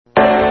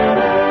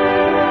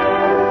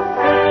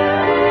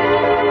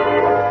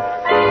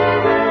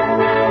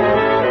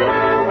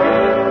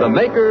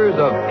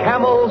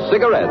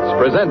Cigarettes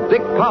present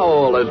Dick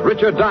Powell as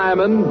Richard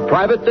Diamond,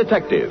 private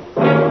detective.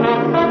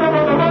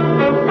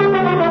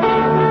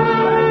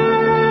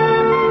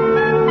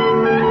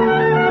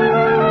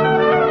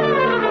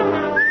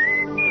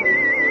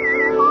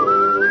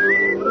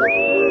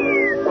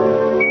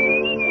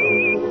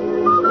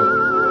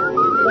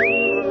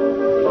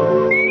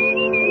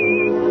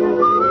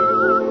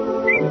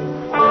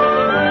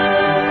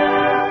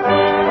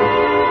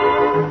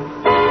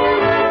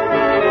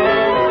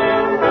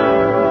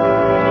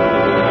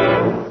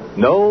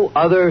 No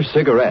other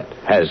cigarette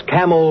has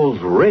Camel's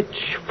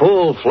rich,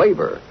 full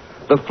flavor,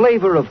 the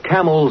flavor of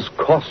Camel's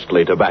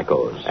costly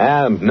tobaccos.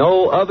 And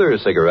no other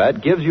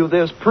cigarette gives you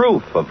this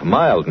proof of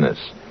mildness.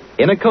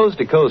 In a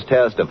coast-to-coast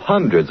test of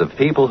hundreds of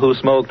people who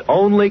smoked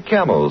only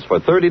Camels for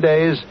 30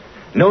 days,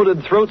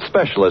 noted throat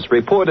specialists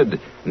reported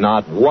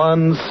not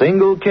one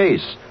single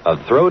case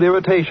of throat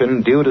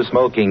irritation due to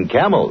smoking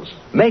Camels.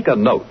 Make a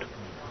note.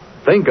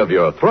 Think of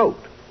your throat.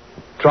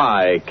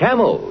 Try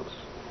Camels.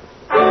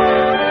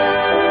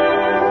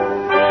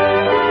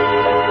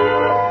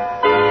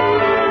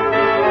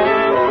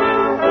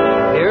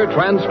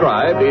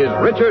 Transcribed is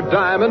Richard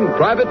Diamond,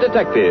 Private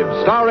Detective,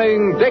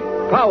 starring Dick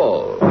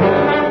Powell.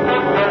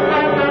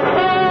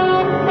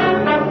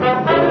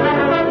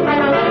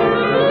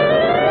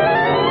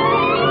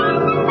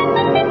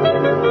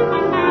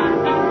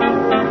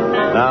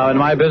 Now, in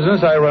my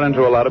business, I run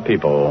into a lot of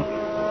people,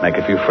 make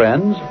a few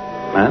friends,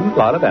 and a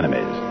lot of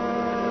enemies.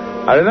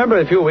 I remember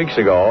a few weeks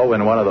ago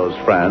when one of those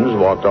friends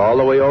walked all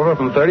the way over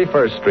from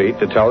 31st Street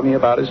to tell me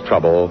about his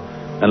trouble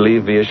and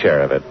leave me a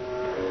share of it.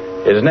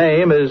 His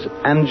name is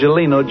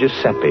Angelino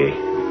Giuseppe,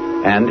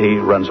 and he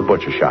runs a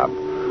butcher shop.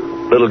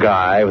 Little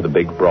guy with a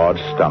big, broad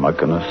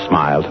stomach and a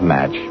smile to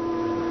match.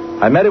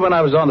 I met him when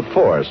I was on the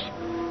force.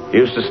 He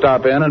used to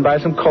stop in and buy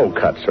some cold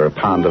cuts or a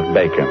pound of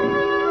bacon.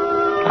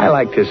 I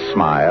liked his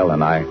smile,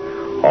 and I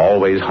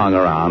always hung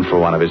around for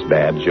one of his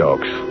bad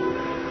jokes.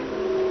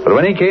 But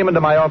when he came into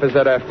my office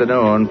that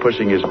afternoon,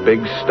 pushing his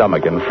big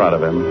stomach in front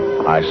of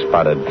him, I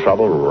spotted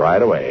trouble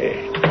right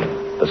away.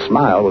 The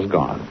smile was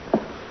gone.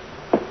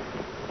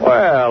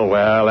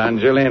 Well,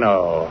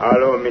 Angelino.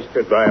 Hello,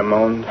 Mr.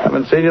 Diamond.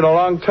 Haven't seen you in a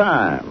long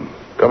time.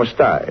 Come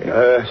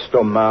stai?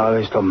 Sto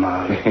male.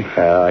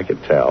 Yeah, I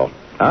could tell.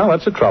 Now,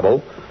 what's the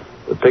trouble?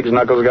 The pig's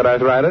knuckles got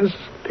arthritis?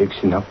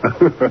 Pig's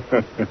knuckles?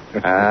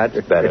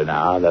 That's better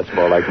now. That's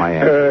more like my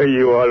answer.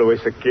 You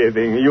always are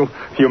kidding.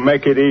 You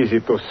make it easy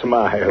to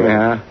smile.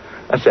 Yeah?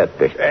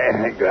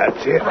 Accetti.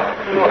 Grazie.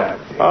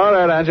 All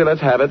right, Angel,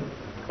 let's have it.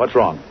 What's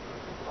wrong?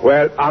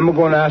 Well, I'm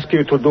going to ask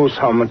you to do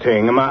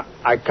something.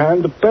 I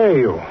can't pay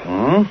you.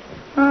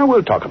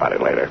 We'll talk about it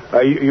later.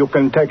 You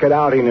can take it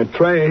out in a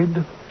trade.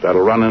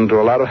 That'll run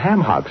into a lot of ham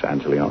hocks,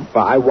 Angelino.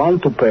 But I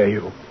want to pay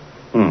you.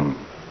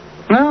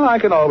 Well, I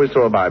can always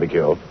throw a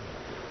barbecue.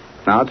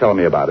 Now, tell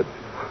me about it.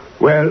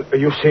 Well,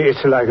 you see,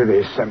 it's like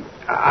this.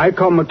 I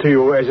come to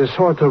you as a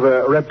sort of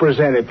a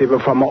representative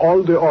from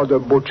all the other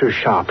butcher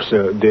shops,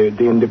 the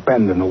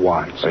independent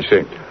ones. I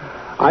see.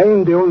 I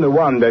ain't the only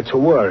one that's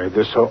worried,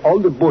 so all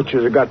the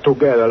butchers got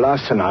together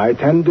last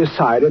night and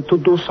decided to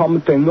do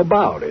something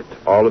about it.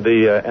 All of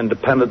the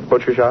independent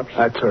butcher shops?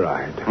 That's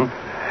right.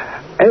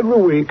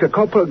 Every week, a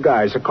couple of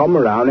guys come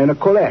around and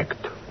collect.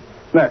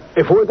 Now,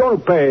 if we're going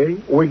to pay,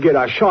 we get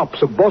our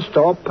shops bust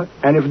up,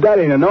 and if that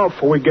ain't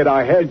enough, we get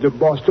our heads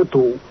busted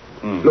too.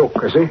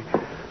 Look, see,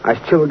 I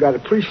still got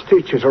 3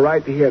 stitches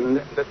right here in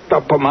the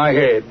top of my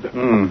head.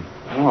 Oh,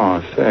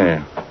 I see.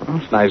 Well,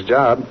 it's a nice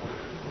job.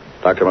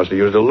 Doctor must have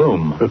used a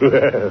loom.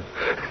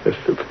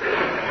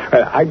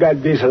 I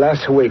got this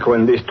last week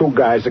when these 2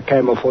 guys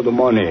came for the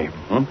money.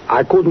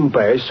 I couldn't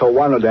pay, so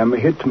one of them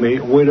hit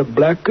me with a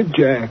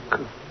blackjack.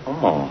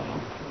 Oh,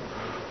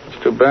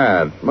 it's too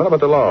bad. What about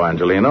the law,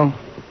 Angelino?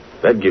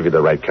 That'd give you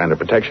the right kind of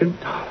protection.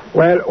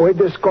 Well, we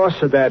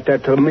discussed that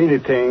at a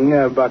meeting,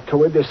 but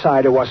we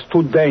decided it was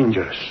too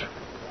dangerous.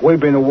 We've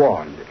been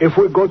warned. If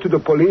we go to the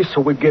police,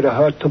 we get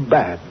hurt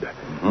bad.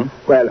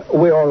 Well,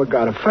 we all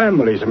got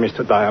families,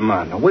 Mr.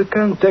 Diamond. We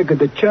can't take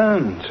the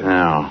chance.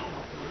 Now,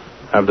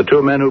 have the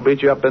 2 men who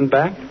beat you up been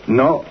back?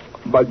 No,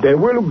 but they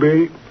will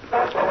be.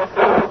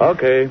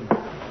 Okay,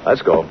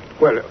 let's go.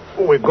 Well,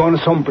 we're going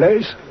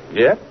someplace?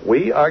 Yep,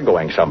 we are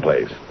going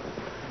someplace.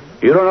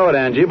 You don't know it,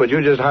 Angie, but you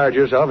just hired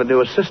yourself a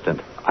new assistant.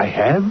 I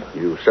have?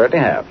 You certainly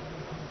have.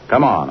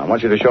 Come on, I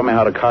want you to show me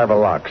how to carve a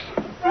lox.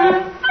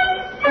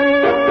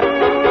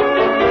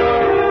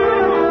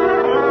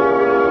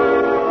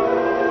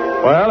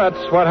 Well,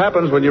 that's what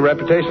happens when your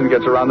reputation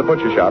gets around the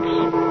butcher shops.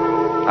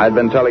 I'd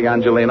been telling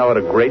Angelino what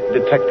a great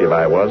detective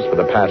I was for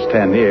the past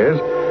 10 years,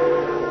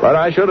 but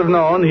I should have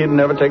known he'd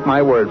never take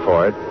my word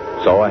for it,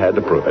 so I had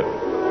to prove it.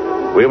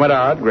 We went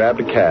out,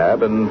 grabbed a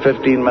cab, and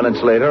 15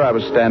 minutes later, I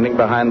was standing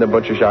behind the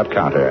butcher shop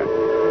counter.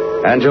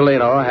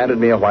 Angelino handed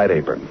me a white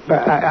apron.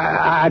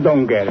 I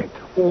don't get it.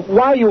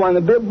 Why you want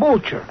to be a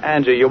butcher?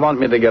 Angie, you want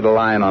me to get a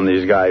line on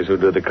these guys who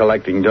do the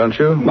collecting, don't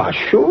you? Well,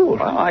 sure.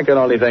 Well, I can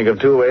only think of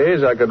 2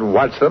 ways. I could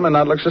watch them and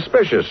not look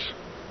suspicious.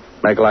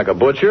 Make like a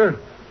butcher,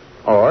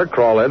 Or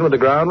crawl in with the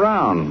ground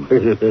round.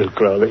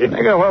 Crawl in.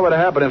 Think of what would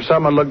happen if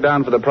someone looked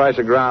down for the price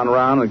of ground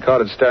round and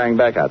caught it staring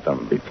back at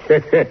them.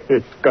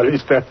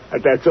 Callista,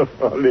 that's so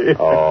funny.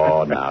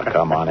 Oh, now,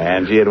 come on,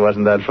 Angie. It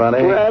wasn't that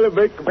funny.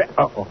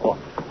 Well,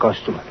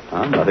 customer.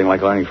 Huh? Nothing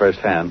like learning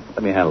firsthand.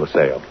 Let me handle the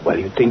sale. Well,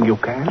 you think you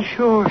can?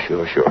 Sure.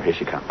 Here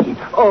she comes.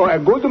 Oh,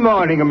 good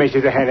morning,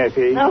 Mrs.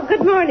 Hennessy. Oh,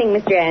 good morning,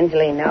 Mr.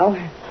 Angelino.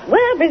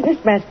 Well, business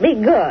must be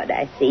good.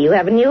 I see you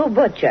have a new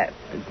butcher.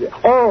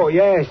 Oh,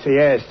 yes.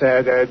 This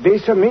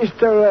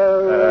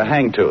Mr.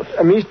 Hangtooth.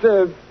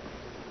 Mr.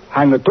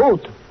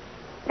 Hangtooth.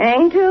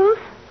 Hangtooth?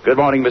 Good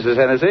morning, Mrs.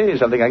 Hennessy.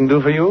 Something I can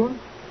do for you?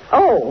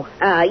 Oh,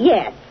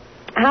 yes.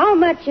 How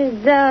much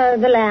is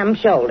the lamb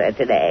shoulder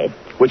today?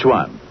 Which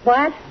one?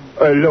 What?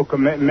 Look,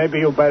 maybe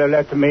you better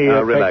let me...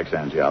 Relax,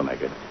 Angie. I'll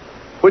make it.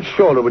 Which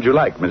shoulder would you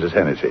like, Mrs.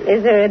 Hennessy?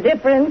 Is there a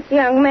difference,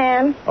 young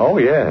man? Oh,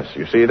 yes.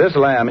 You see, this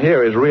lamb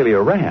here is really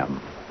a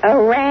ram. A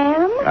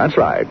ram? That's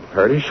right.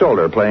 Hurt his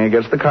shoulder playing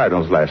against the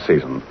Cardinals last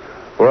season.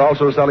 We're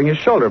also selling his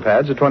shoulder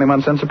pads at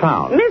 21 cents a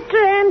pound.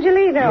 Mr.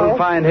 Angelino. You'll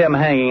find him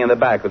hanging in the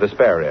back with the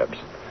spare ribs.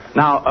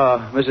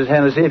 Now, Mrs.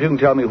 Hennessy, if you can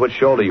tell me which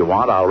shoulder you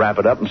want, I'll wrap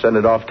it up and send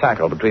it off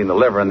tackle between the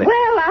liver and the... Well,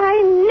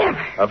 I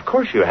never. Of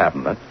course you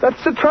haven't.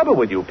 That's the trouble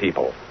with you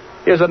people.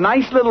 Here's a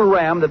nice little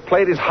ram that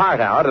played his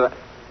heart out.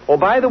 Oh,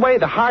 by the way,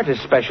 the heart is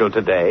special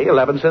today,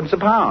 11 cents a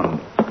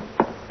pound.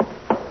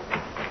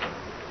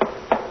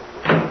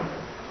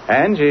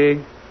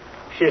 Angie.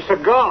 She's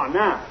gone,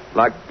 huh?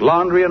 Like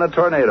laundry in a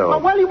tornado.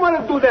 Well, what do you want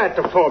to do that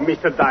for,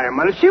 Mr.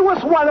 Diamond? She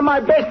was one of my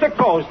best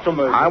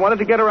customers. I wanted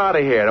to get her out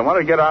of here, and I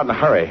wanted to get her out in a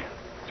hurry.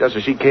 Just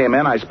as she came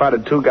in, I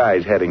spotted two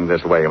guys heading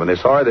this way. When they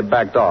saw her, they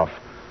backed off.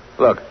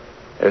 Look,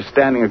 they're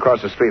standing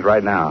across the street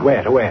right now.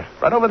 Where?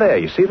 Right over there.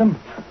 You see them?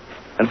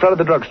 In front of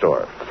the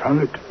drugstore.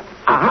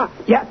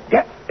 Yeah,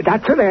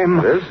 that's them.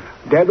 It is?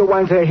 They're the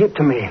ones that hit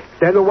me.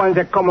 They're the ones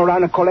that come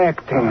around and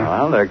collect things.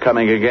 Well, they're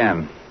coming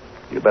again.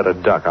 You better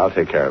duck. I'll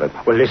take care of it.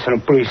 Well, listen,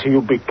 please,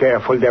 you be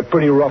careful. They're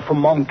pretty rough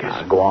monkeys.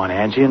 Go on,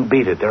 Angie, and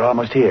beat it. They're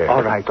almost here.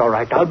 All right.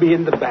 I'll be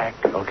in the back.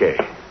 Okay.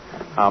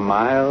 How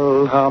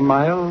mile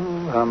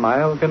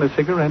can a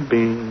cigarette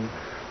be?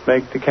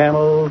 Make the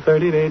camel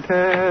 30-day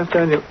test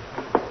and you...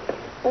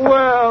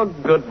 Well,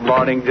 good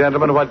morning,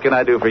 gentlemen. What can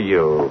I do for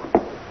you?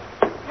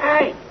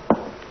 Hey,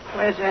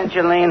 where's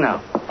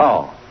Angelino?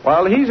 Oh,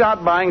 well, he's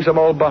out buying some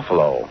old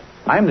buffalo.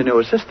 I'm the new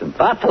assistant.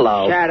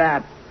 Buffalo? Shut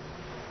up.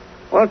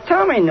 Well,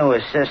 tell me, new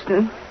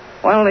assistant,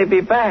 when'll he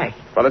be back?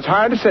 Well, it's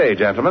hard to say,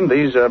 gentlemen.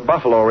 These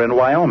buffalo are in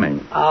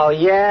Wyoming. Oh,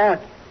 yeah?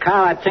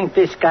 Carl, I think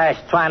this guy's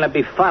trying to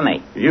be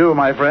funny. You,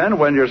 my friend,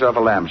 wend yourself a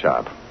lamb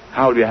chop.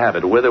 How'll you have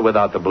it, with or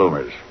without the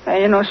bloomers?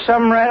 Hey, you know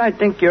something, Red? I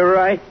think you're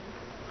right.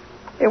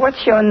 Hey,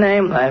 what's your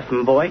name,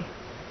 laughing boy?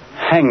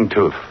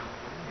 Hangtooth.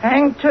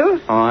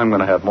 Hangtooth? Oh, I'm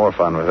going to have more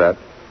fun with that.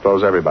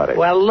 So's everybody.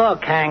 Well,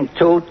 look,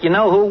 Hangtooth, you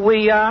know who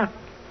we are?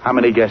 How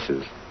many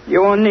guesses?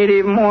 You won't need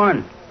even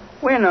one.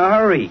 We're in a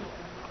hurry.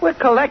 We're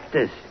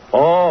collectors.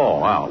 Oh,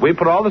 well, we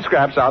put all the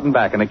scraps out and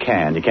back in a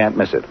can. You can't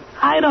miss it.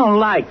 I don't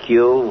like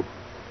you.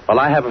 Well,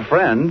 I have a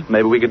friend.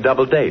 Maybe we could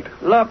double date.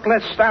 Look,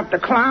 let's stop the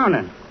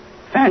clowning.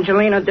 If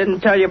Angelina didn't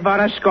tell you about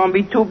us, it's going to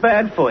be too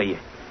bad for you.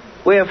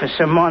 We're for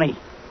some money.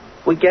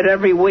 We get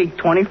every week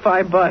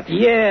 $25.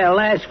 Yeah,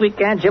 last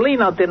week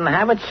Angelino didn't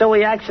have it, so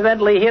he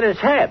accidentally hit his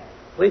head.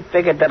 We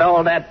figured that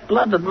all that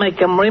blood would make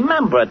him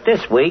remember it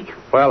this week.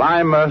 Well,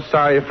 I'm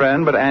sorry,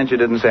 friend, but Angie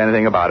didn't say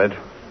anything about it.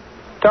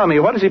 Tell me,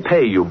 what does he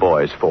pay you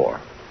boys for?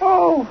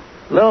 Oh,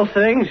 little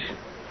things.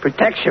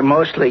 Protection,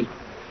 mostly.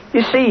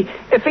 You see,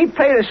 if he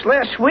paid us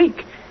last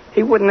week,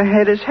 he wouldn't have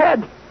hit his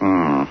head.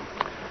 You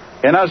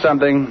know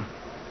something?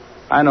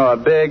 I know a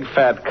big,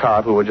 fat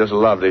cop who would just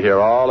love to hear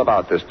all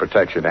about this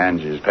protection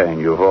Angie's paying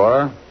you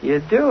for. You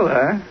do,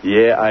 huh?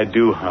 Yeah, I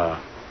do, huh?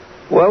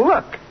 Well,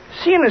 look,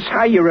 seeing as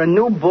how you're a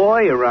new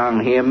boy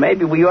around here,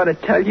 maybe we ought to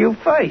tell you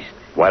first.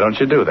 Why don't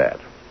you do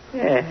that?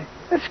 Yeah,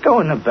 let's go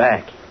in the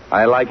back.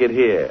 I like it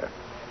here.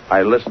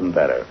 I listen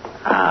better.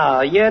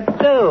 Oh, you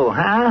do,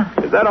 huh?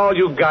 Is that all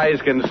you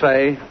guys can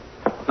say?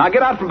 Now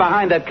get out from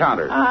behind that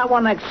counter. I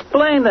want to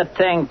explain the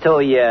thing to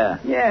you.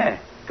 Yeah.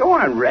 Go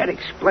on, Red.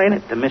 Explain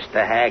it to Mr.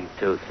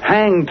 Hagtooth.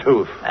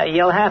 Hangtooth.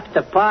 You'll have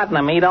to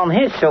partner me. Don't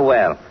hear so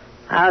well.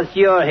 How's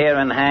your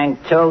hearing,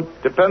 Hangtooth?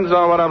 Depends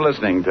on what I'm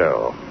listening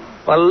to.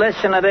 Well,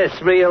 listen to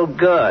this real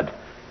good.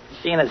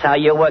 Seeing as how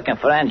you're working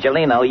for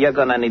Angelino, you're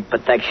going to need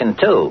protection,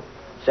 too.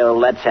 So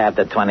let's have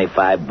the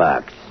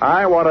 $25.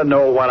 I want to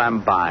know what I'm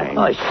buying.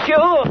 Oh,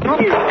 sure.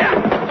 You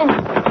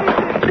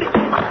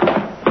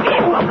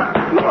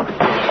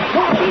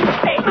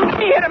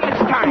hit him this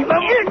time.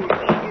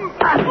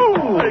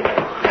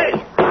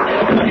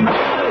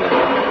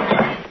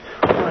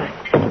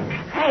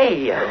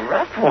 Hey, a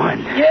rough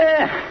one.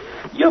 Yeah,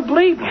 you're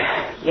bleeding.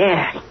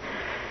 Yeah.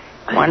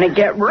 Want to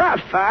get rough,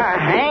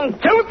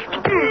 Hangtooth?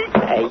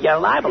 Hey, you're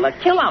liable to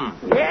kill him.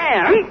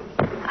 Yeah.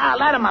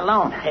 Let him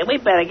alone. Hey, we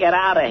better get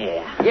out of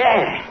here.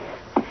 Yeah.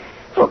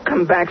 We'll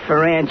come back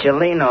for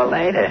Angelino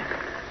later.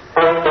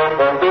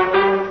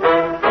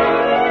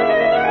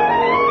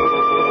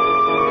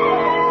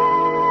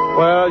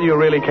 Well, Well, you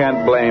really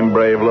can't blame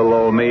brave little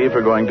old me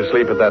for going to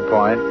sleep at that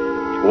point.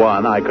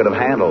 One I could have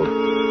handled.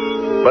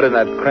 But in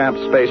that cramped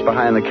space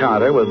behind the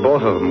counter, with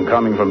both of them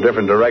coming from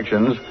different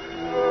directions,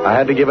 I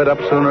had to give it up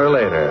sooner or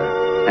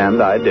later.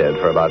 And I did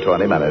for about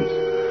 20 minutes.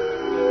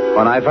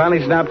 When I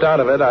finally snapped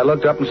out of it, I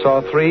looked up and saw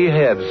 3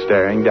 heads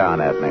staring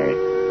down at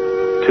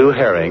me. 2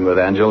 herring with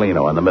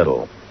Angelino in the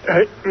middle.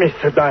 Hey,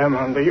 Mr.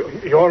 Diamond,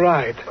 you're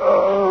right.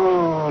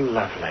 Oh,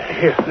 lovely.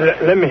 Here,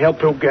 let me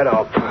help you get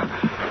up.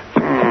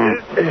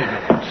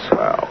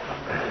 Swell.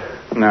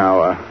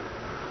 Now,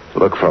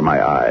 look for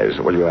my eyes,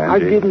 will you,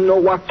 Angie? I didn't know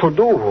what to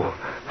do.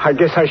 I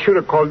guess I should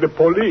have called the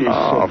police.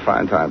 Oh,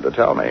 fine time to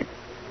tell me.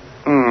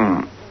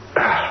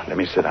 Let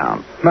me sit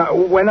down. Now,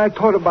 when I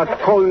thought about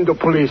calling the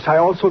police, I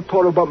also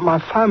thought about my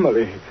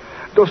family.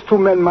 Those 2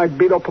 men might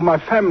beat up my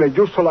family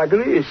just like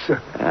this.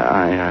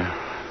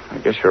 I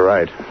guess you're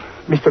right.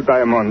 Mr.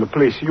 Diamond,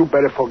 please, you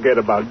better forget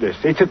about this.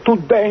 It's too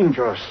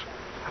dangerous.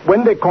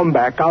 When they come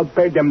back, I'll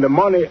pay them the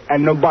money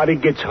and nobody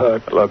gets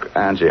hurt. Look,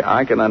 Angie,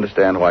 I can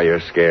understand why you're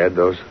scared.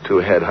 Those 2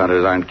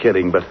 headhunters aren't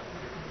kidding, but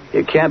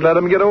you can't let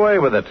them get away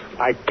with it.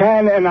 I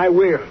can and I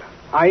will.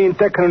 I ain't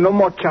taking no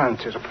more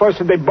chances.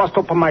 First they bust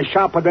up my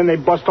shop, and then they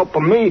bust up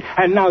me,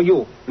 and now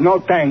you.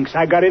 No thanks.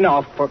 I got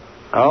enough.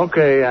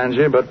 Okay,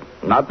 Angie, but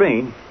not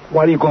me.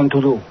 What are you going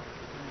to do?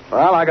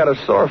 Well, I got a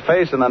sore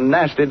face and a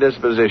nasty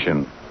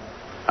disposition.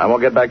 I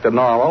won't get back to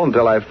normal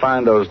until I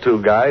find those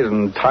 2 guys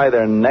and tie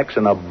their necks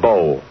in a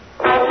bow.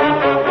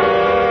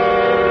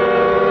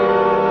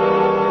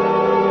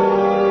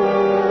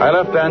 I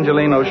left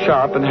Angelino's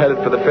shop and headed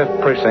for the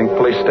 5th Precinct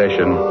Police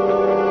Station.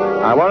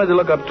 I wanted to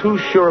look up 2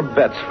 sure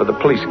bets for the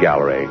police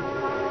gallery.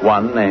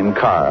 One named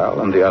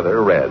Carl and the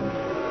other Red.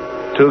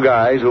 2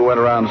 guys who went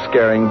around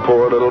scaring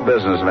poor little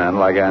businessmen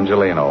like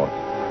Angelino.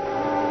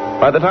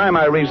 By the time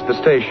I reached the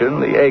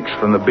station, the aches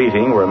from the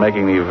beating were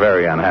making me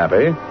very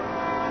unhappy.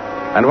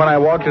 And when I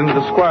walked into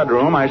the squad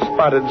room, I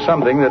spotted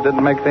something that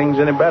didn't make things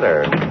any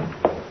better.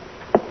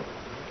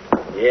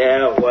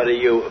 Yeah, what are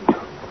you...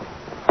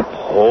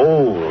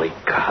 Holy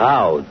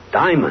cow,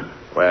 Diamond.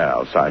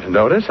 Well, Sergeant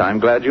Otis, I'm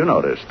glad you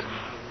noticed.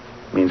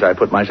 Means I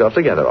put myself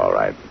together all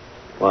right.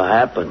 What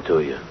happened to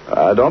you?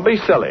 Don't be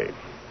silly.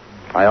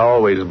 I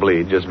always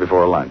bleed just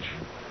before lunch.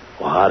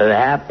 Well, how did it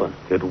happen?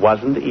 It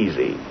wasn't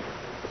easy.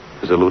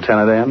 Is the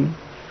lieutenant in?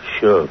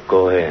 Sure,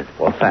 go ahead.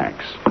 Well,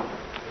 thanks.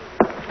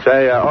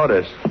 Say,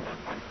 Otis,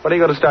 when are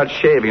you going to start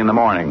shaving in the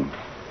morning?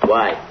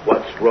 Why?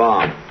 What's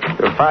wrong?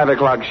 Your 5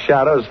 o'clock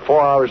shadow is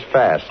 4 hours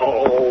fast.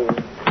 Oh.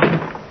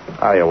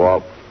 Hiya,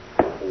 Walt.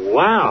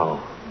 Wow.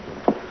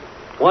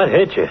 What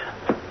hit you?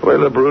 Wait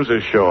till the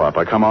bruises show up.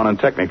 I come on in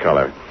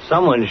Technicolor.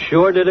 Someone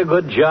sure did a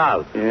good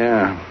job.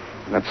 Yeah.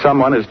 That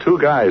someone is 2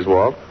 guys,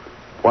 Walt.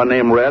 One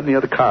named Red and the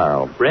other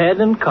Carl. Red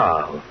and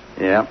Carl?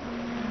 Yeah.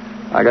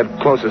 I got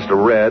closest to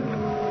Red.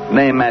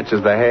 Name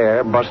matches the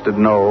hair, busted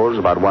nose,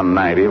 about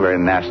 190, very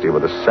nasty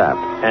with a sap.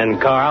 And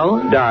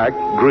Carl? Dark,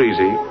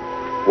 greasy,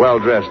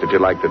 well-dressed if you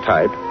like the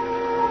type.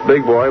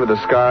 Big boy with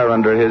a scar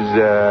under his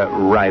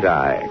right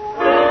eye.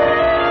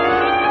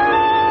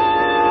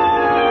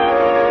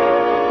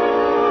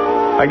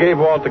 I gave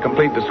Walt the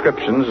complete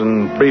descriptions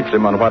and briefed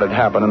him on what had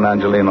happened in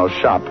Angelino's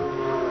shop.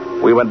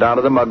 We went down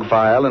to the mug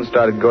file and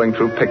started going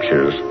through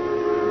pictures.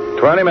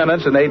 20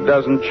 minutes and 8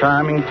 dozen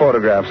charming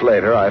photographs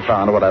later, I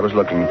found what I was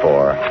looking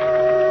for.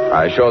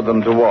 I showed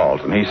them to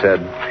Walt, and he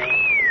said,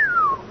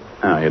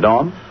 "Oh, you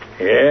don't?"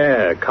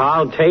 Yeah,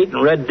 Carl Tate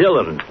and Red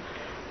Dillon.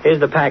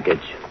 Here's the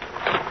package.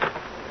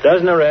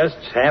 Dozen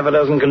arrests, half a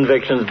dozen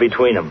convictions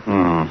between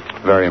them.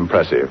 Very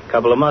impressive.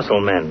 Couple of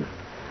muscle men.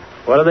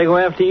 What do they go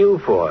after you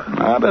for?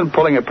 I've been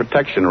pulling a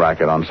protection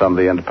racket on some of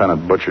the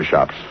independent butcher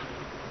shops.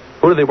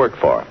 Who do they work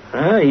for?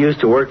 He used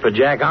to work for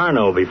Jack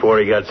Arno before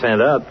he got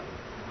sent up.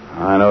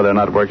 I know they're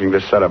not working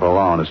this setup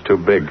alone. It's too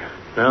big.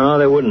 No,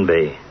 they wouldn't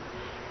be.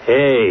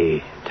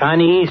 Hey,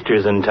 Tiny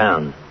Easter's in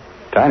town.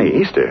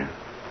 Tiny Easter?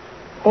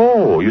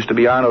 Oh, used to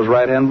be Arno's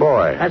right-hand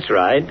boy. That's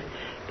right.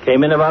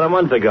 Came in about a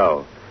month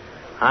ago.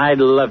 I'd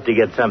love to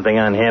get something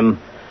on him.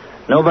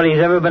 Nobody's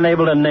ever been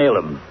able to nail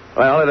him.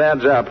 Well, it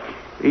adds up.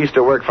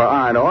 Easter worked for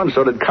Arno, and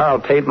so did Carl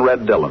Tate and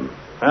Red Dillon.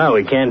 Well,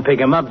 we can't pick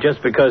him up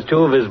just because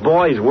 2 of his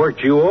boys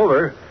worked you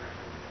over.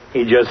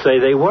 He'd just say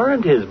they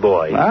weren't his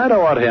boys. I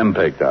don't want him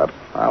picked up.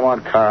 I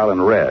want Carl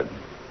and Red.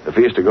 If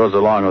Easter goes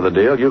along with the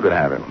deal, you can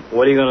have him.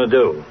 What are you going to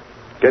do?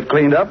 Get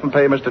cleaned up and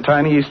pay Mr.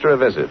 Tiny Easter a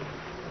visit.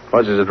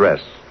 What's his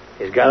address?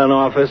 He's got an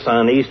office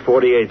on East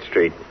 48th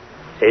Street,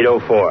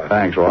 804.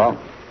 Thanks, Walt.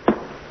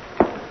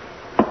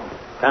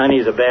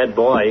 Tiny's a bad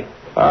boy.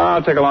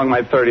 I'll take along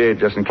my .38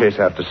 just in case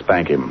I have to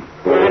spank him.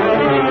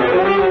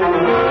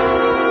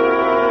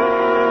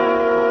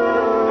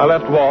 I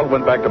left Walt,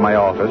 went back to my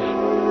office,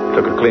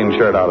 took a clean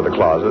shirt out of the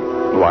closet,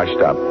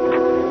 washed up.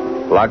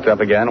 Locked up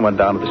again, went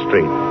down to the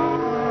street.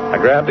 I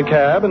grabbed a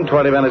cab, and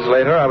 20 minutes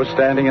later, I was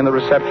standing in the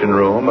reception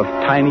room of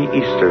Tiny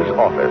Easter's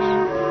office.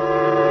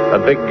 A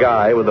big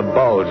guy with a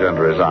bulge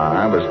under his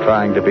arm was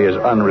trying to be as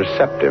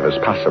unreceptive as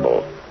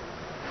possible.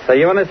 So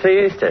you want to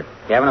see Easter?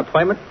 You have an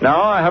appointment?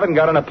 No, I haven't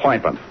got an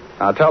appointment.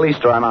 I'll tell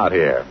Easter I'm out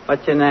here.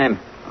 What's your name?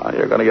 Oh,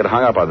 you're going to get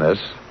hung up on this.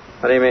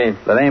 What do you mean?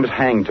 The name's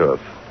Hangtooth.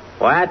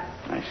 What?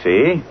 I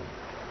see.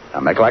 Now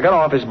make like an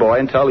office boy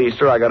and tell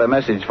Easter I got a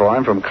message for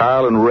him from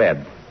Carl and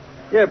Red.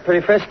 You're a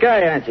pretty fresh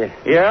guy, aren't you?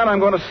 Yeah, and I'm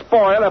going to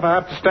spoil if I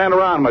have to stand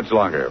around much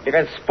longer. You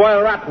can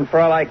spoil rotten for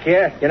all I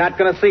care. You're not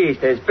going to see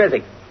Easter. He's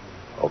busy.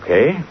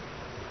 Okay.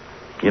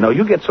 You know,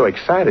 you get so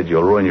excited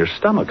you'll ruin your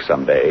stomach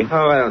someday.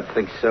 Oh, I don't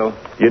think so.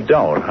 You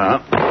don't, huh?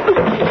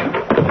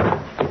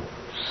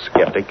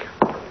 Skeptic.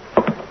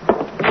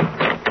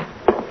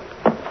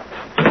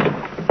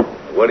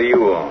 What do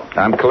you want?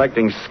 I'm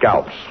collecting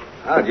scalps.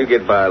 How'd you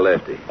get by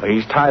Lefty?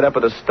 He's tied up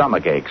with a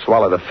stomach ache.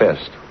 Swallowed a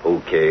fist.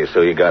 Okay,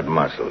 so you got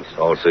muscles.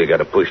 Also, you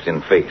got a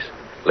pushed-in face.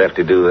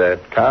 Lefty do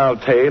that? Carl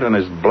Tate and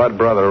his blood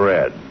brother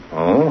Red.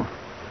 Oh?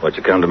 What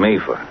you come to me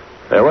for?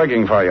 They're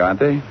working for you, aren't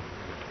they?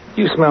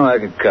 You smell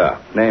like a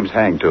cop. Name's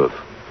Hangtooth.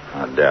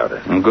 I doubt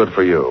it. And good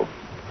for you.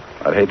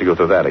 I'd hate to go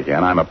through that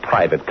again. I'm a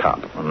private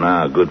cop. Well,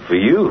 now, good for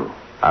you.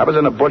 I was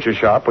in a butcher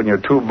shop when your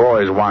two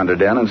boys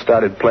wandered in and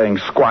started playing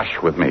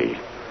squash with me.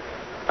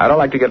 I don't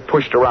like to get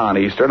pushed around,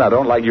 Easter, and I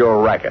don't like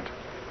your racket.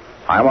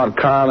 I want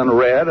Carl and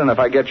Red, and if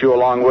I get you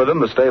along with them,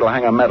 the state will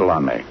hang a medal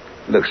on me.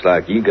 Looks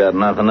like you got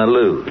nothing to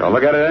lose. Now,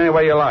 look at it any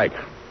way you like.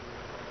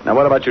 Now,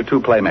 what about your two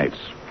playmates?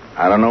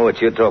 I don't know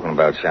what you're talking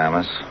about,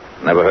 Shamus.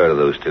 Never heard of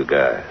those two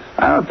guys.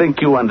 I don't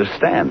think you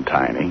understand,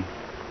 Tiny.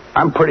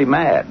 I'm pretty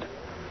mad.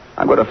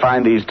 I'm going to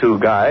find these two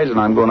guys, and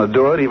I'm going to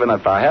do it even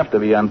if I have to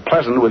be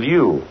unpleasant with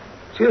you.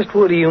 Just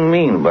what do you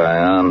mean by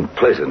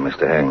unpleasant,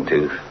 Mr.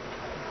 Hangtooth?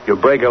 You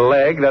break a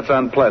leg, that's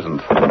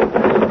unpleasant.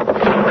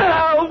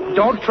 Ow!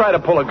 Don't try to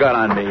pull a gun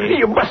on me.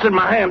 You busted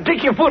my hand.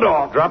 Take your foot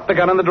off. Drop the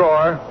gun in the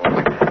drawer.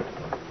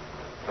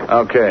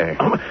 Okay.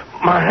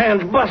 My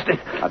hand's busted.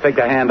 I'll take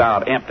the hand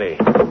out empty.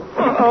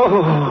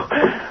 Oh.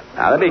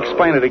 Now, let me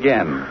explain it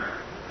again.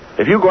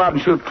 If you go out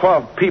and shoot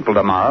 12 people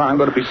tomorrow, I'm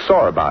going to be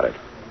sore about it.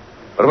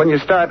 But when you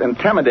start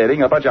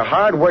intimidating a bunch of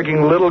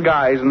hard-working little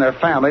guys and their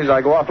families,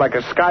 I go off like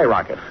a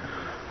skyrocket.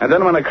 And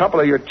then when a couple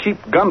of your cheap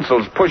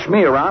gunsels push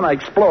me around, I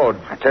explode.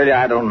 I tell you,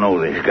 I don't know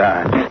these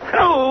guys.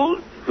 Oh.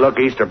 Look,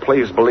 Easter,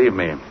 please believe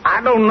me.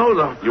 I don't know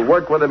them. You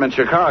worked with them in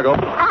Chicago.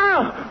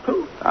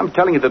 Ow. I'm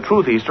telling you the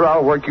truth, Easter.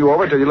 I'll work you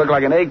over till you look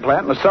like an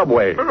eggplant in a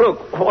subway.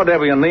 Look,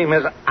 whatever your name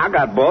is, I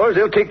got boys.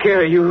 They'll take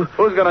care of you.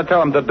 Who's going to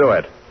tell them to do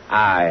it?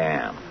 I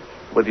am.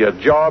 With your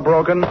jaw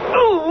broken?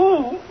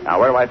 Oh. Now,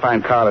 where do I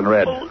find Carl and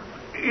Red?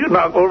 You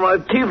knocked all my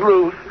teeth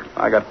loose.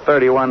 I got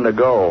 31 to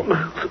go.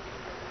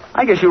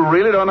 I guess you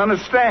really don't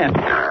understand.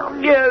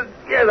 Yes,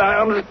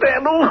 I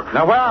understand. Oh.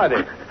 Now, where are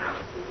they?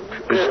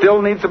 You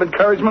still need some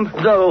encouragement?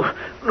 No,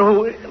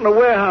 in the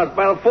warehouse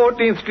by the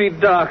 14th Street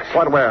docks.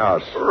 What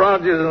warehouse?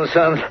 Rogers and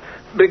Sons.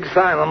 Big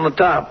sign on the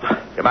top.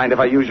 You mind if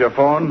I use your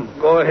phone?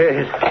 Go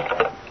ahead.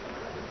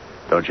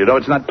 Don't you know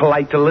it's not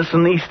polite to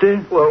listen,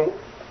 Easter? Well,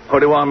 what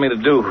do you want me to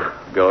do?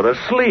 Go to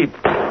sleep.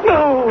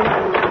 No.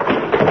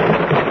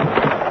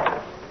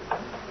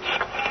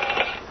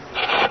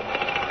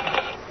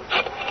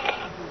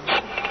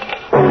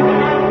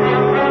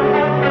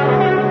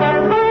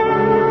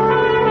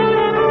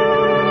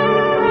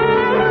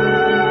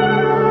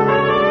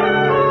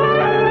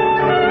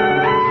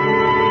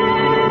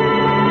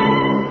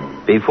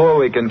 Before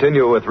we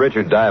continue with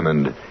Richard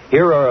Diamond,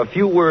 here are a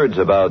few words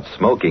about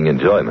smoking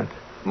enjoyment.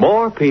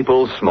 More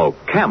people smoke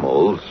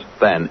Camels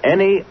than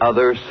any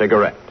other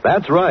cigarette.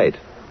 That's right.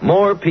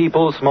 More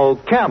people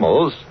smoke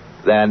Camels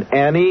than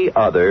any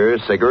other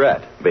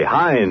cigarette.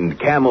 Behind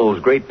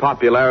Camel's great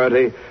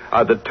popularity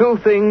are the two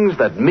things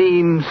that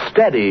mean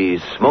steady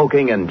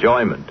smoking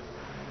enjoyment: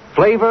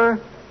 flavor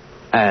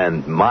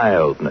and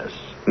mildness.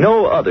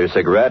 No other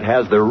cigarette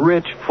has the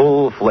rich,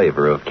 full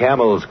flavor of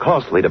Camel's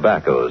costly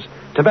tobaccos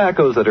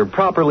that are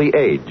properly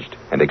aged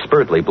and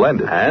expertly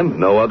blended. And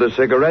no other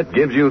cigarette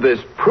gives you this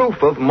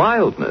proof of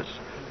mildness.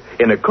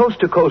 In a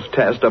coast-to-coast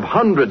test of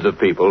hundreds of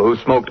people who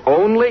smoked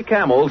only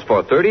Camels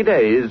for 30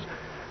 days,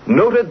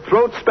 noted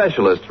throat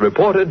specialists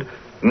reported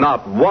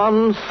not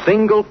one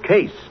single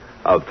case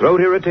of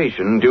throat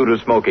irritation due to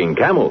smoking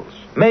Camels.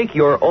 Make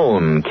your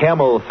own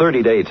Camel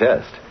 30-day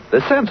test,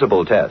 the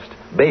sensible test,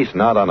 based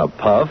not on a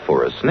puff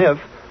or a sniff,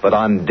 but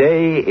on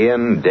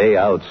day-in,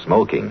 day-out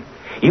smoking.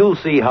 You'll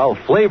see how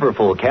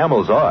flavorful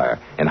Camels are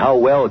and how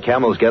well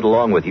Camels get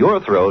along with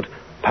your throat,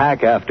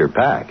 pack after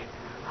pack.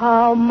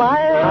 How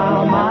mild,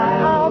 how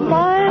mild, how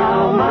mild,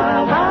 how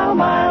mild, how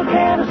mild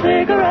can a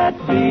cigarette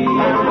be?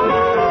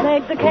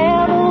 Make the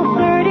Camel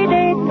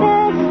 30-day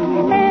test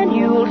and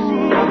you'll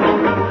see.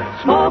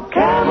 Smoke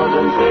Camels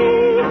and see.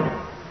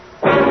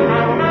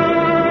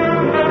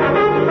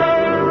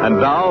 And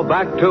now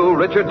back to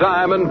Richard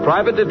Diamond,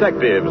 Private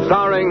Detective,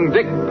 starring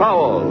Dick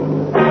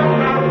Powell.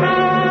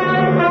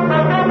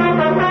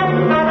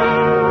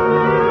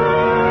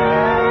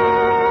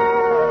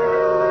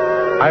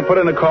 I put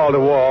in a call to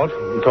Walt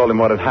and told him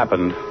what had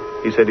happened.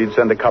 He said he'd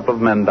send a couple of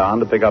men down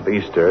to pick up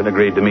Easter and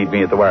agreed to meet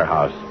me at the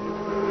warehouse.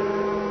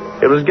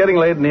 It was getting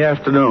late in the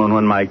afternoon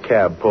when my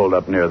cab pulled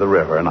up near the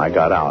river and I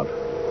got out.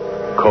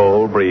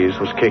 Cold breeze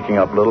was kicking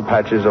up little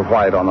patches of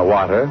white on the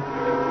water,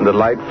 and the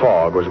light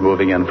fog was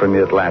moving in from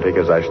the Atlantic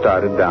as I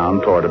started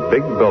down toward a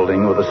big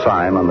building with a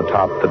sign on the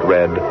top that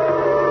read,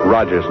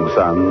 Rogers &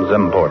 Sons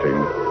Importing.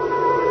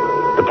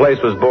 The place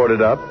was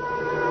boarded up,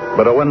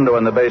 but a window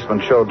in the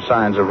basement showed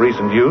signs of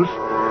recent use,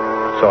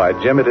 so I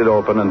jimmied it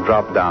open and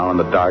dropped down on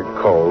the dark,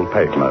 cold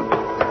pavement.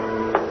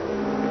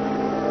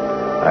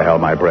 I held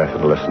my breath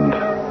and listened.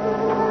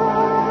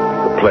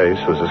 The place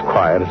was as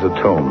quiet as a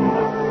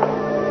tomb,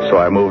 so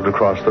I moved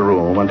across the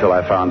room until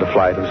I found a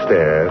flight of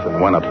stairs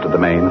and went up to the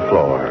main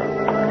floor.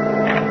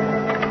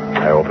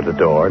 I opened the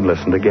door and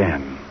listened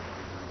again.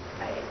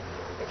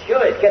 It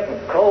sure is getting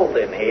cold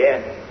in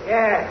here.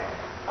 Yeah,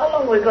 How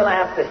long are we going to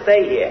have to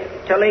stay here?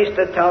 till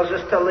Easter tells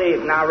us to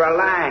leave. Now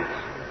relax.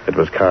 It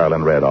was Carl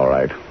and Red, all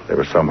right. They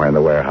were somewhere in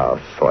the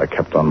warehouse, so I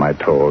kept on my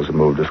toes and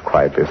moved as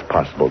quietly as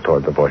possible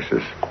toward the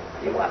voices.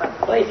 You want to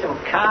play some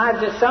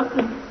cards or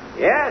something?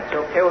 Yeah, it's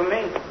okay with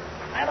me.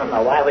 I don't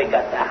know why we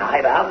got to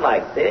hide out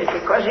like this.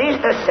 Because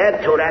Easter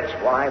said to, that's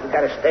why. We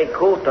got to stay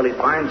cool till he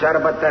finds out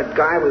about that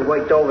guy we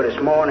worked over this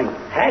morning.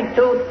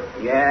 Hagtooth?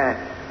 Yeah,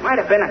 might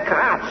have been a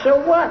cop. So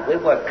what? We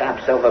were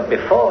cops over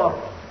before.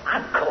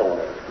 I'm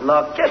cold.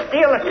 Look, just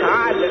steal a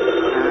card.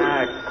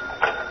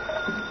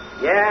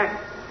 Yeah?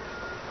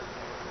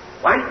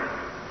 What?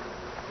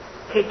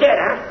 He did,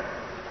 huh?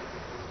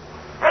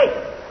 Hey,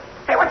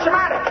 what's the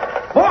matter?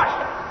 Boss!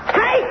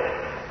 Hey!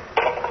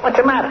 What's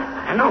the matter?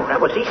 I know, that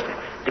was Easter.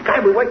 The guy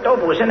we worked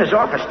over was in his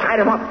office, tied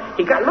him up.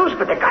 He got loose,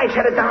 but the guy's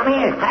headed down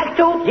here.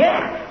 Hagtooth?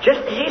 Yeah, just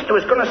as Easter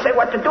was going to say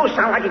what to do,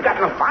 sound like he got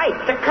in a fight.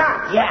 The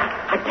cop.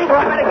 Yeah. I think we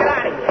better get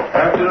out of here.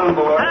 Afternoon,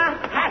 boy. Huh?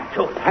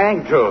 Hagtooth.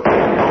 Hangtooth.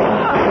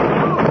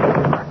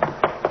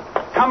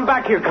 Come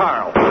back here,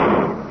 Carl.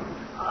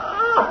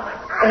 Oh,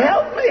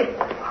 help me.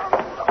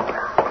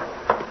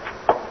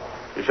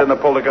 You shouldn't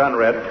have pulled a gun,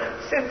 Red.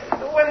 Since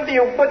when do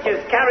you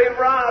butchers carry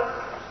rods?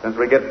 Since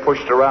we get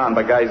pushed around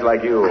by guys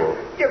like you.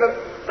 Give him,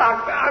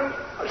 doctor. I'm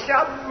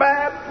shot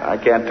bad. I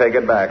can't take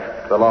it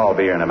back. They'll all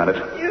be here in a minute.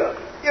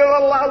 You're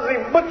a lousy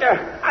butcher.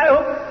 I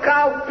hope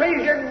Carl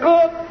pays you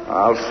good.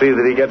 I'll see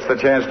that he gets the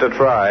chance to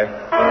try.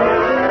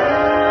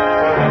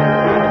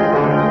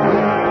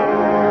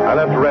 I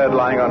left Red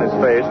lying on his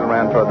face and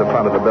ran toward the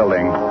front of the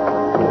building.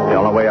 The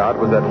only way out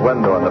was that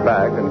window in the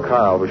back, and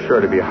Carl was sure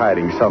to be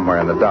hiding somewhere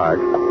in the dark,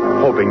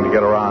 hoping to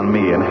get around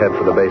me and head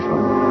for the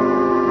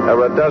basement. There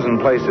were a dozen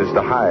places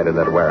to hide in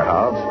that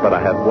warehouse, but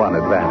I had one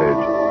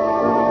advantage.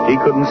 He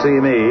couldn't see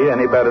me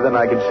any better than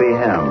I could see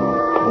him.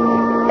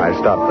 I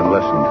stopped and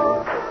listened.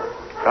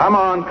 Come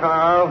on,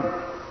 Carl.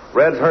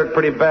 Red's hurt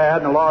pretty bad,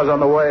 and the law's on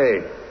the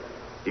way.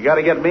 You got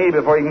to get me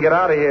before you can get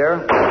out of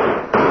here.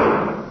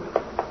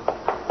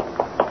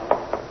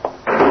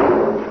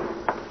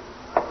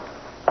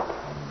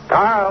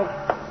 Carl.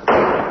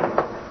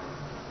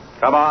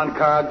 Come on,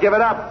 Carl. Give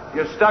it up.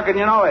 You're stuck and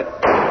you know it.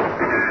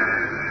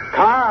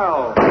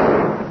 Carl.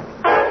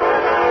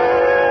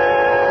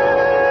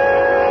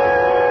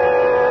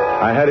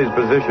 I had his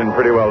position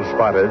pretty well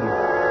spotted.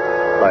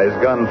 By his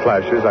gun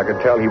flashes, I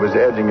could tell he was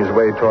edging his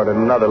way toward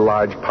another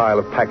large pile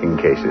of packing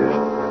cases.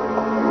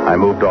 I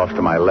moved off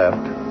to my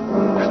left,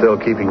 still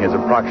keeping his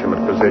approximate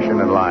position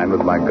in line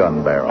with my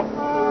gun barrel.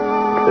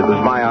 It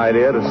was my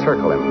idea to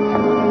circle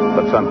him,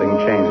 but something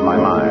changed my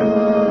mind.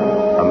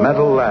 A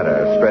metal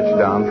ladder stretched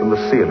down from the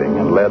ceiling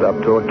and led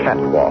up to a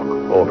catwalk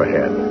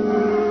overhead.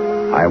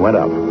 I went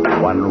up,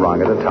 one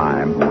rung at a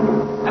time,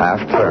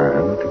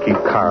 half-turned to keep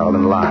Carl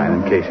in line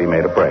in case he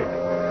made a break.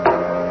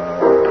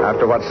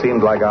 After what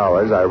seemed like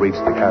hours, I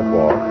reached the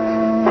catwalk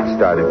and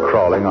started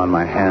crawling on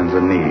my hands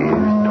and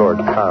knees toward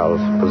Carl's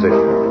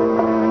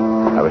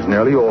position. I was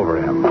nearly over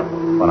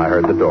him when I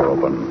heard the door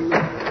open.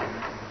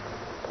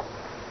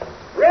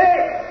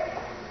 Rick!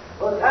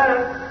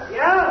 Lieutenant?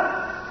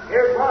 Yeah?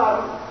 Here's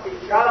Bob.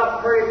 He's shot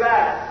up pretty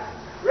bad.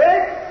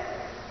 Rick?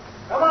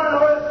 Come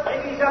on, Otis.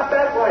 Think he's up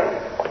that way.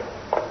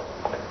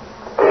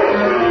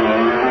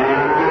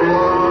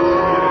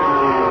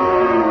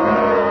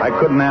 I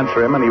couldn't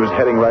answer him, and he was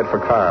heading right for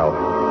Carl.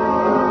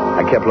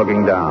 I kept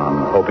looking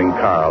down, hoping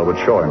Carl would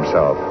show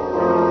himself.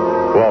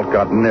 Walt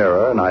got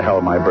nearer, and I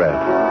held my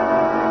breath.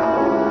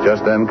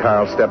 Just then,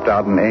 Carl stepped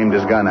out and aimed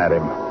his gun at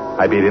him.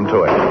 I beat him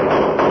to it.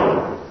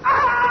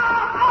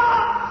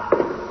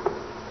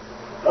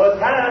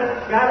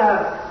 Lieutenant, shut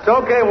up. It's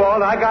okay,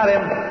 Walt. I got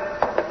him.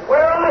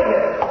 Where are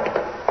you?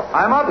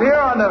 I'm up here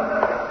on the...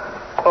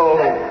 Oh.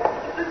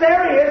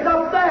 There he is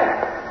up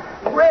there.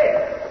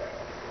 Rick.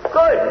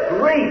 Good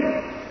grief.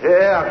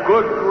 Yeah,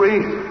 good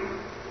grief.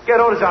 Get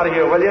Otis out of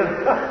here, will you?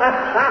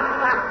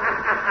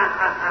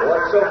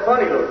 What's so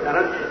funny,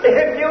 Lieutenant?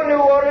 If you knew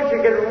Otis,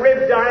 you could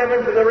rib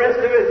Diamond for the rest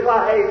of his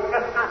life.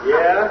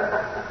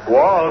 Yeah?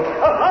 Walt.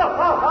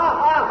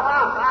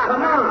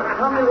 Come on,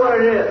 tell me what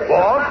it is.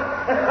 Walt?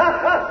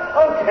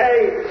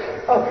 Okay.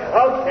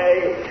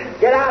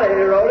 Get out of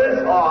here, Otis.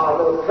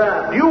 Oh,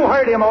 Lieutenant. You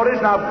heard him,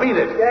 Otis. Now beat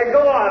it. Yeah,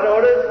 go on,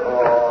 Otis.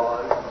 Oh,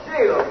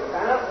 gee,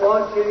 Lieutenant,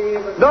 won't you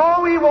even...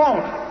 No, he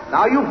won't.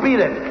 Now you beat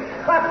it.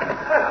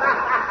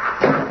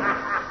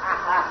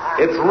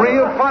 It's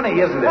real funny,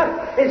 isn't it?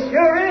 It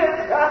sure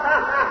is.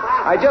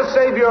 I just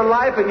saved your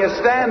life, and you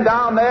stand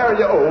down there and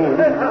you... Oh.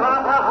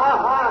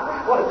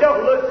 Well,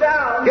 don't look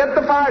down. Get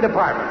the fire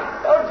department.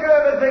 Don't you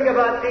ever think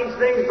about these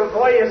things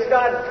before you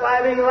start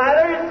climbing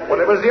ladders? Well,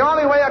 it was the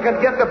only way I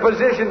could get the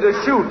position to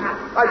shoot.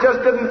 I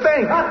just didn't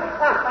think.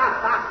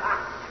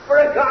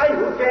 For a guy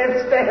who can't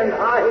stand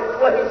high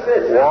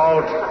places.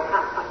 Walt.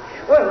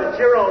 Well, it's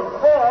your own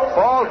fault.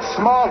 Fault,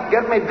 small.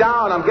 Get me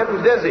down. I'm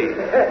getting dizzy.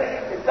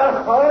 It's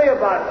only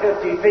about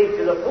 50 feet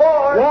to the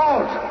floor.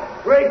 Walt.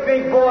 Great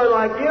big boy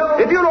like you.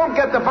 If you don't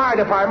get the fire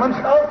department...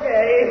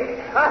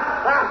 Okay.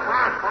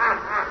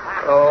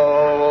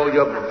 Oh,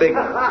 you big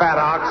fat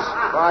ox.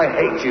 I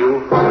hate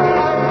you.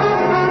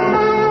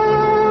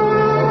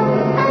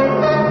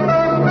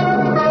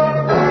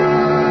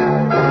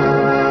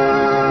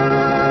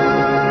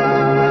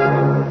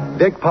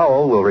 Dick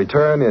Powell will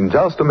return in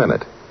just a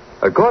minute.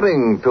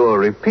 According to a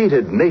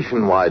repeated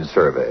nationwide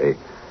survey,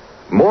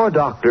 more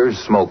doctors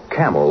smoke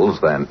Camels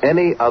than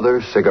any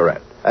other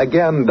cigarette.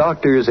 Again,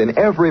 doctors in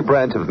every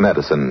branch of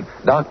medicine,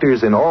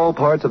 doctors in all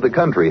parts of the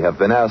country have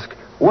been asked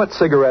what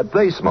cigarette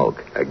they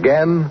smoke.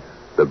 Again,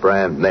 the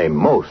brand named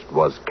most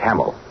was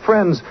Camel.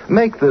 Friends,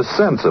 make the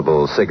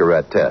sensible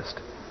cigarette test.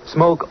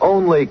 Smoke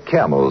only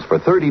Camels for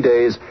 30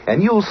 days,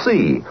 and you'll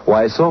see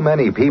why so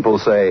many people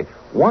say,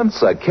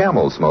 once a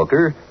Camel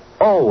smoker,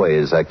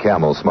 always a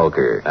Camel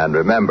smoker. And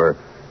remember,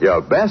 your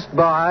best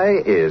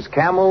buy is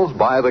Camels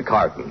by the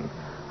carton.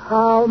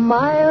 How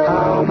mild,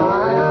 how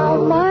mild,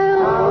 how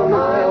mild, how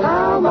mild,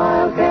 how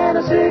mild can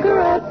a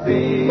cigarette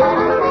be?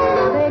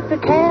 Take the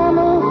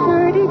Camel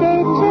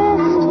 30-day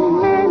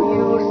test, and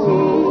you'll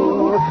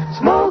see.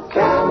 Smoke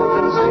Camel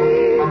and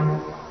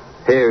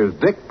see. Here's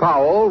Dick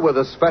Powell with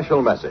a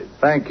special message.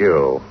 Thank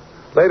you.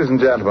 Ladies and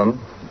gentlemen,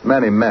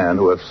 many men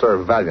who have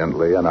served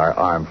valiantly in our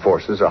armed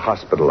forces are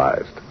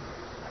hospitalized.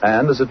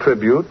 And as a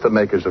tribute, the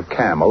makers of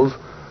Camels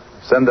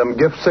send them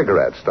gift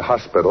cigarettes to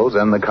hospitals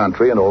in the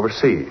country and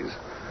overseas.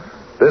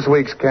 This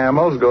week's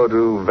Camels go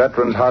to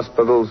Veterans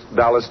Hospitals,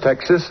 Dallas,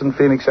 Texas, and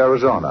Phoenix,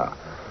 Arizona.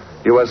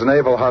 U.S.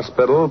 Naval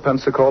Hospital,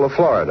 Pensacola,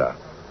 Florida.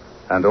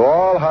 And to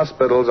all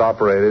hospitals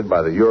operated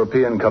by the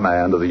European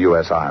Command of the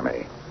U.S.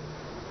 Army.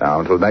 Now,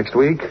 until next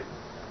week,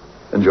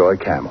 enjoy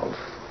Camels.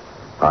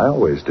 I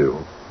always do.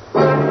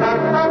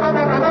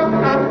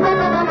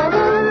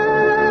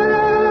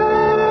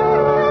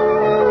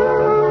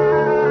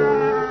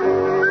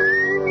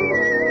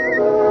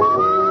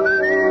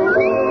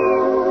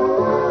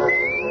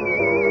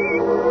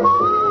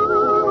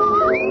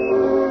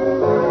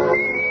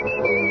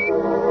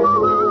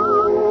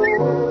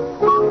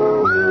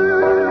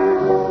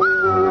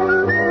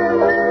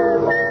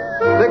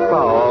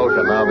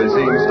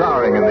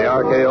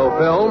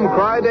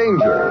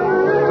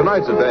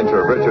 Tonight's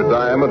adventure of Richard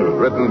Diamond was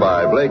written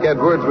by Blake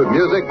Edwards with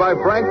music by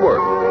Frank Worth.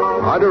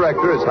 Our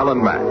director is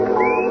Helen Mack.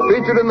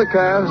 Featured in the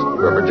cast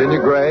were Virginia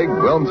Gregg,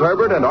 Wilms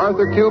Herbert, and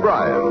Arthur Q.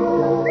 Bryan.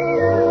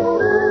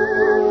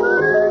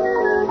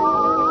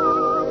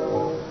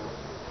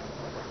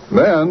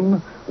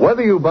 Then,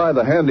 whether you buy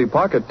the handy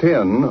pocket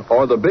tin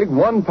or the big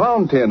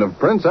 1-pound tin of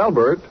Prince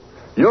Albert,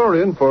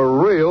 you're in for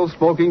real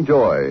smoking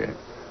joy.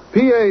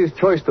 PA's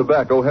Choice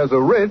Tobacco has a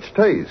rich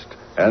taste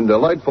and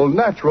delightful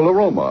natural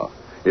aroma.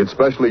 It's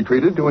specially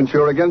treated to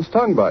ensure against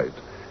tongue bite,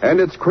 and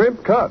it's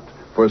crimp cut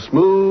for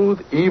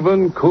smooth,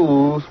 even,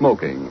 cool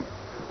smoking.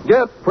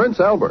 Get Prince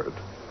Albert,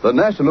 the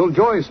National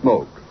Joy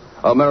Smoke,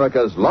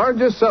 America's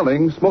largest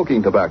selling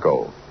smoking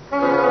tobacco.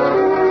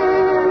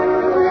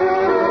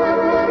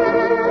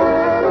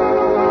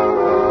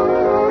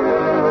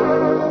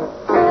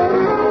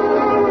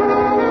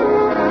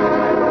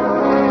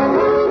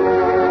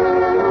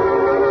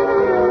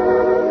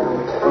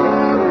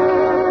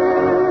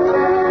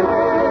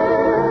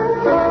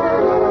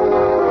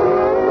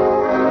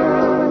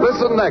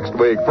 Next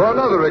week for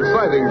another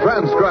exciting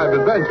transcribed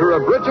adventure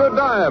of Richard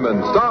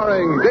Diamond,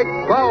 starring Dick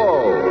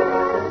Powell.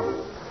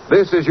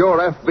 This is Your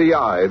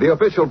FBI. The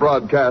official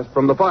broadcast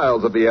from the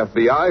files of the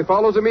FBI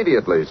follows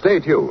immediately. Stay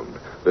tuned.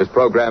 This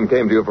program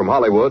came to you from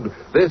Hollywood.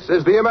 This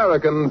is the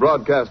American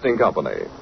Broadcasting Company.